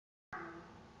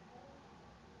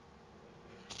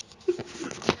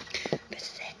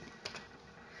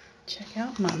Check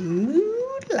out my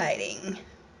mood lighting.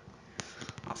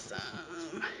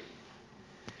 Awesome.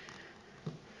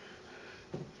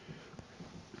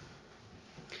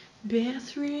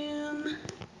 Bathroom.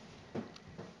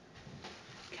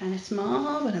 Kind of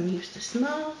small, but I'm used to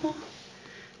small.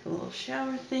 A little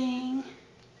shower thing.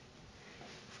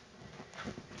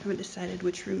 I haven't decided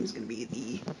which room is going to be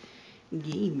the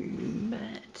game room,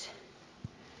 but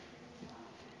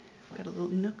I've got a little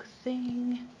nook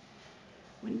thing.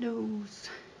 Windows.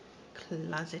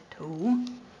 Closet-o.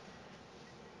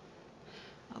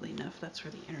 Oddly enough, that's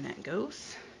where the internet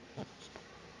goes. I've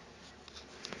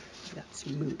got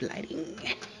some mood lighting.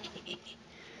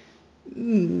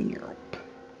 Nope.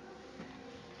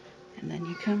 And then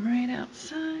you come right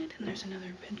outside, and there's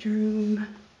another bedroom.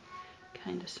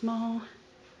 Kind of small.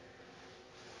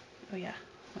 Oh yeah,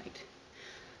 wait.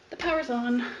 The power's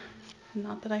on.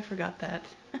 Not that I forgot that.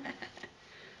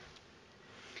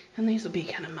 And these will be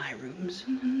kind of my rooms.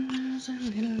 And then there's a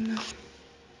little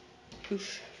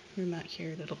room out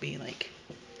here that'll be like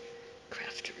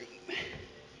craft room.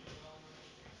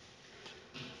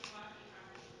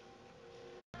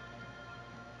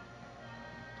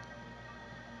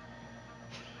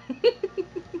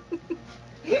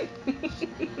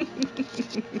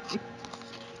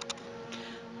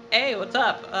 Hey, what's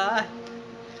up?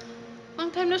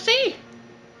 Long time no see.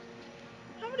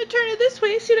 I'm gonna turn it this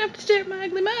way so you don't have to stare at my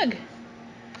ugly mug.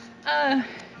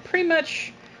 Pretty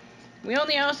much, we own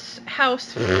the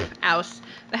house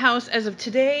as of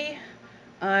today.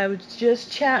 I was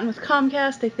just chatting with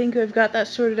Comcast. I think I've got that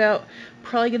sorted out.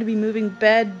 Probably gonna be moving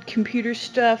bed, computer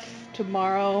stuff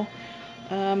tomorrow.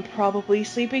 Probably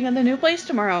sleeping in the new place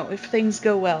tomorrow if things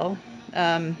go well.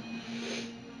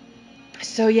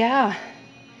 So yeah,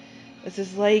 this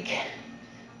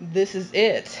is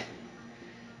it.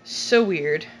 So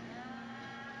weird.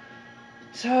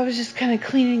 So I was just kind of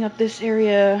cleaning up this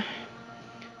area.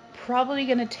 Probably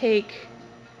gonna take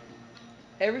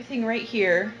everything right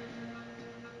here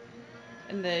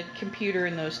and the computer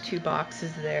in those two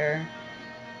boxes there.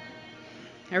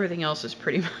 Everything else is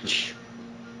pretty much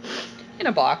in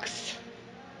a box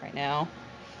right now.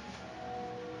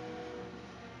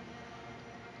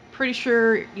 Pretty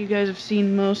sure you guys have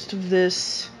seen most of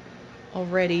this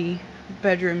already.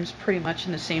 Bedroom's pretty much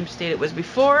in the same state it was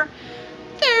before.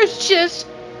 There's just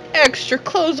extra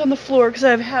clothes on the floor because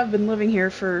I have been living here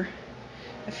for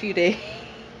a few days.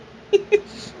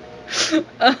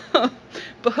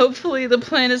 But hopefully the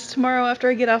plan is tomorrow after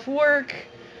I get off work,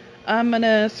 I'm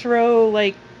gonna throw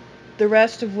like the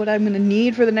rest of what I'm gonna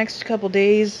need for the next couple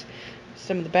days.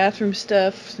 Some of the bathroom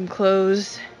stuff, some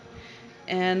clothes,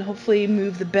 and hopefully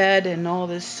move the bed and all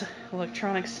this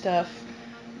electronic stuff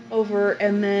over,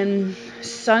 and then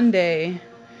Sunday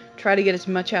try to get as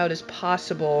much out as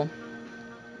possible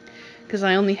because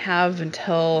I only have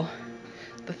until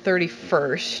the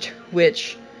 31st,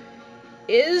 which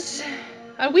is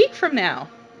a week from now.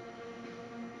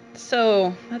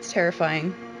 So that's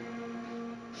terrifying.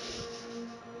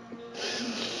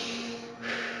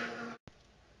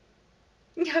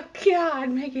 Oh God,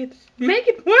 make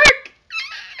it work.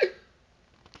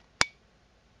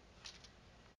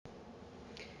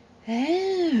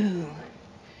 Oh,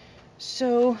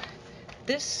 so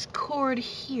this cord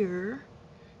here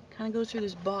kind of goes through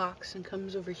this box and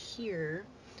comes over here,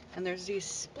 and there's these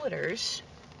splitters,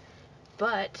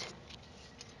 but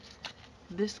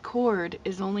this cord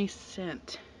is only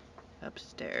sent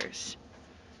upstairs.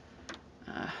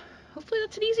 Hopefully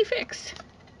that's an easy fix.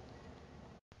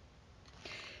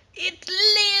 It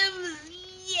lives!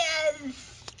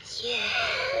 Yes!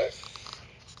 Yes!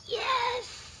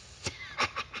 Yes!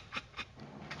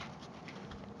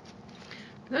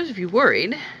 For those of you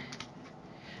worried,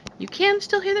 you can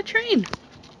still hear the train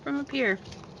from up here.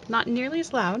 Not nearly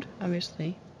as loud,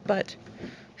 obviously, but...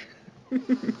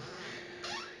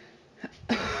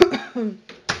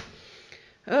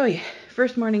 Oh yeah,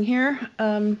 first morning here.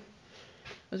 I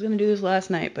was gonna do this last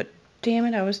night, but damn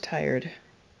it, I was tired.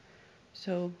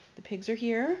 So the pigs are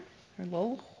here. They're a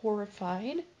little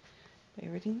horrified by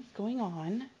everything that's going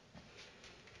on.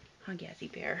 Huh, Gassy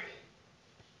Bear?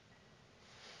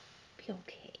 Be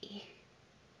okay.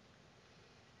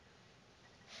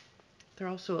 They're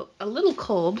also a little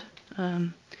cold. I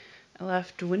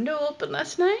left the window open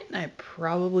last night, and I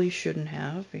probably shouldn't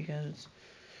have because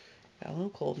it got a little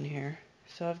cold in here.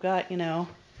 So I've got, you know,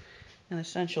 an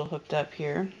essential hooked up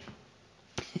here.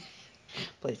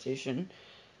 PlayStation.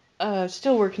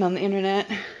 Still working on the internet.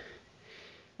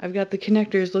 I've got the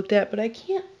connectors looked at, but I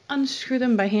can't unscrew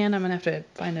them by hand. I'm gonna have to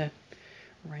find a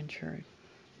wrench or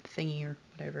thingy or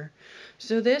whatever.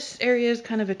 So this area is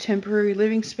kind of a temporary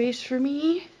living space for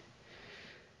me.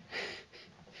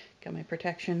 Got my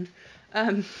protection.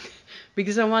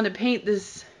 Because I want to paint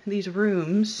these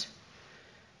rooms.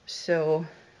 So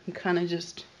I'm kind of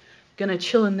just gonna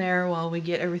chill in there while we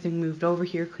get everything moved over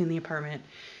here, clean the apartment,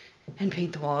 and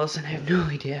paint the walls. And I have no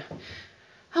idea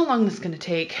how long this is gonna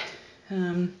take.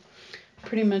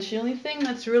 Pretty much the only thing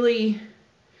that's really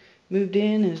moved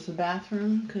in is the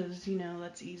bathroom, because, you know,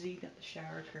 that's easy. Got the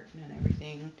shower curtain and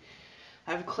everything.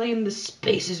 I've claimed the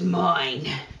space is mine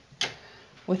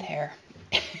with hair.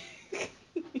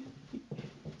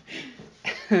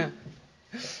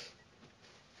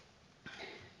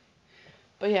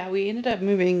 But yeah, we ended up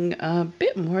moving a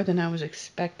bit more than I was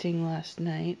expecting last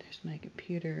night. There's my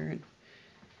computer, and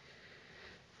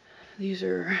these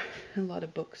are a lot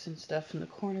of books and stuff in the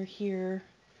corner here.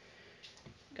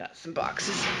 Got some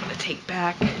boxes I'm gonna take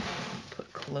back,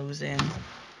 put clothes in.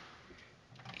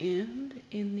 And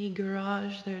in the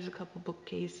garage, there's a couple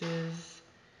bookcases,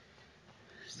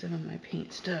 some of my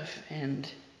paint stuff, and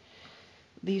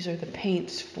these are the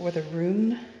paints for the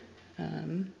room.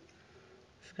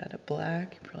 I've got a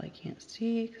black, you probably can't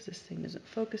see because this thing doesn't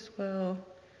focus well.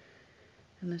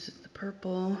 And this is the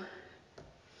purple,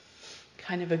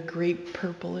 kind of a grape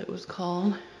purple it was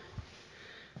called.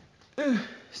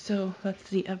 So that's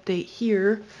the update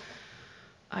here.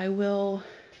 I will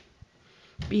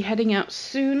be heading out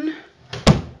soon.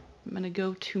 I'm gonna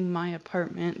go to my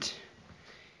apartment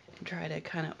and try to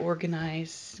kind of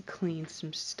organize, clean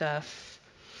some stuff,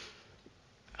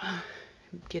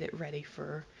 get it ready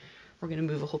for, we're gonna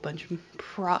move a whole bunch of,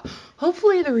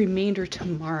 hopefully the remainder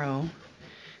tomorrow,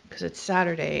 because it's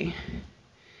Saturday,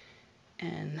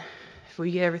 and if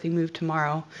we get everything moved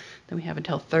tomorrow, then we have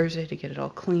until Thursday to get it all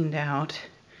cleaned out.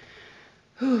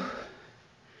 Whew.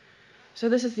 So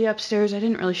this is the upstairs. I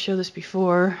didn't really show this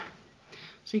before.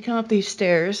 So you come up these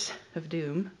stairs of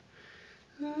doom.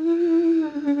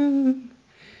 And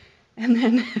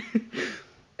then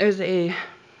there's a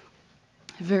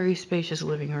very spacious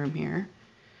living room here.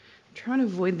 I'm trying to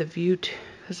avoid the view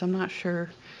because I'm not sure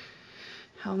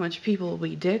how much people will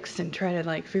be dicks and try to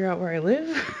like figure out where I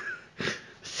live.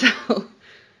 So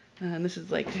this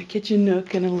is like a kitchen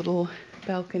nook and a little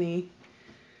balcony.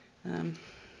 I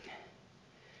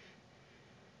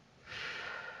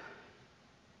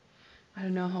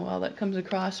don't know how well that comes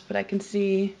across, but I can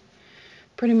see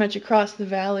pretty much across the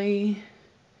valley.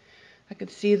 I could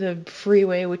see the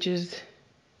freeway, which is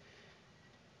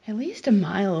at least a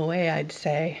mile away, I'd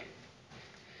say.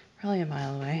 Probably a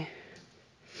mile away.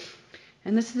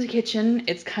 And this is the kitchen.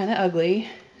 It's kind of ugly.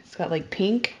 It's got like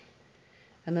pink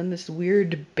and then this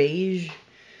weird beige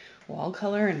wall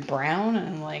color and brown, and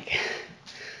I'm like,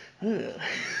 ugh.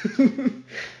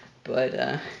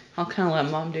 But I'll kind of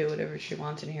let Mom do whatever she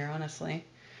wants in here, honestly.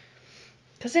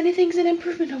 Because anything's an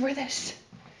improvement over this.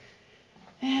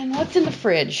 And what's in the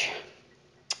fridge?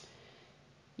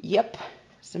 Yep,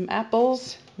 some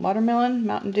apples, watermelon,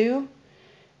 Mountain Dew,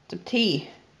 some tea.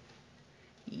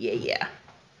 Yeah.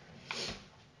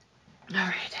 All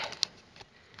right.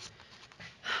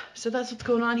 So that's what's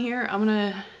going on here. I'm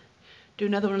going to do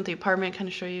another one at the apartment, kind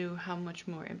of show you how much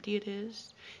more empty it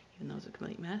is, even though it's a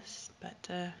complete mess.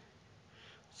 But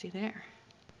see you there.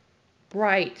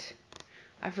 Right.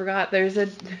 I forgot there's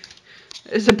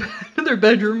another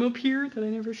bedroom up here that I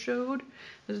never showed.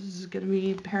 This is going to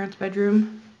be parents'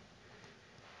 bedroom.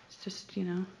 It's just, you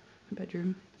know, a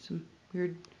bedroom. Some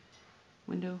weird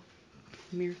window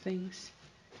mirror things.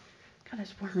 God,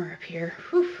 it's warmer up here.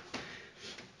 Whew.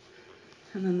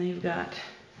 And then they've got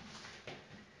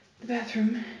the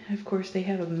bathroom. Of course, they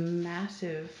have a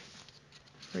massive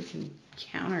freaking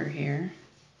counter here.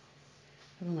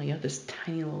 I've only got this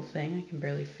tiny little thing. I can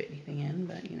barely fit anything in,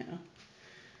 but you know.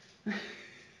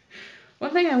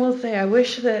 One thing I will say, I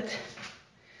wish that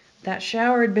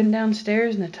shower had been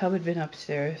downstairs and the tub had been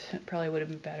upstairs. It probably would have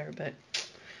been better, but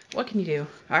what can you do?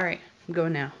 All right, I'm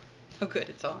going now. Oh, good,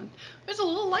 it's on. There's a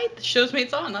little light that shows me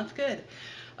it's on. That's good.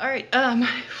 All right,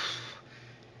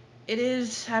 it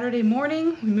is Saturday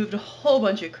morning. We moved a whole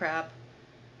bunch of crap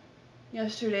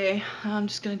yesterday. I'm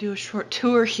just going to do a short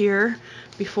tour here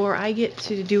before I get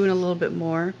to doing a little bit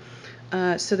more.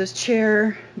 So this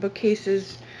chair,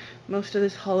 bookcases, most of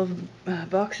this haul of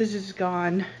boxes is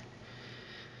gone.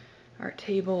 Art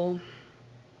table,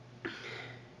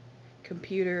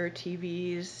 computer,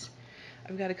 TVs.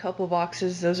 I've got a couple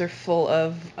boxes. Those are full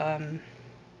of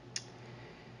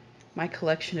my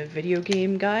collection of video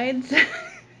game guides.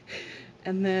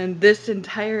 And then this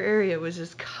entire area was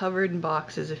just covered in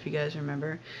boxes, if you guys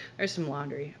remember. There's some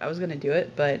laundry. I was going to do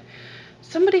it, but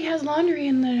somebody has laundry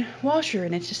in the washer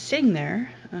and it's just sitting there.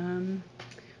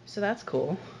 So that's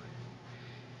cool.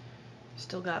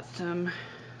 Still got a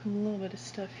little bit of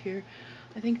stuff here.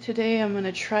 I think today I'm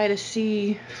gonna try to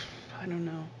see, I don't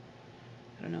know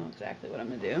exactly what I'm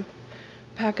gonna do.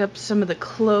 Pack up some of the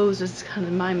clothes is kind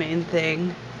of my main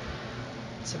thing.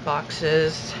 Some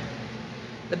boxes.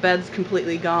 The bed's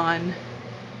completely gone.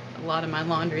 A lot of my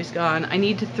laundry's gone. I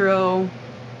need to throw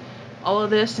all of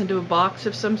this into a box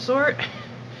of some sort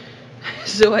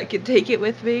so I can take it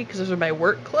with me because those are my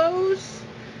work clothes.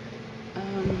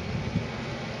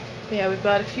 But yeah, we've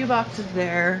got a few boxes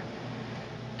there,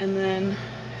 and then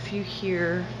a few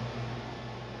here.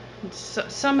 So,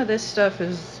 some of this stuff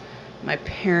is my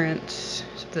parents,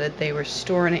 that they were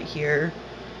storing it here,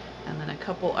 and then a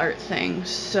couple art things.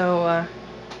 So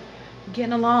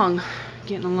getting along.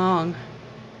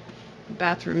 The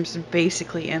bathroom's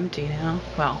basically empty now.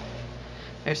 Well,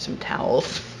 there's some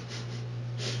towels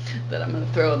that I'm gonna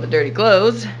throw in the dirty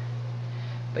clothes.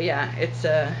 But yeah, it's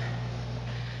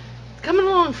coming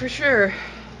along for sure.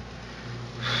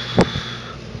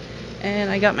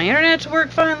 And I got my internet to work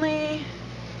finally.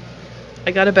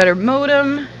 I got a better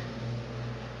modem.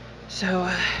 So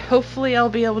hopefully I'll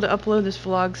be able to upload this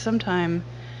vlog sometime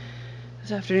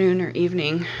this afternoon or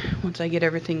evening once I get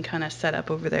everything kind of set up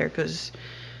over there, because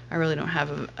I really don't have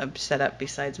a setup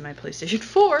besides my PlayStation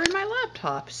 4 and my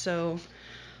laptop. So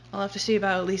I'll have to see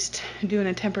about at least doing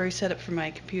a temporary setup for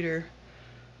my computer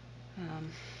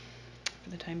for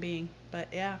the time being. But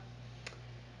yeah,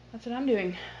 that's what I'm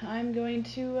doing. I'm going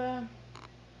to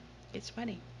get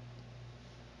sweaty.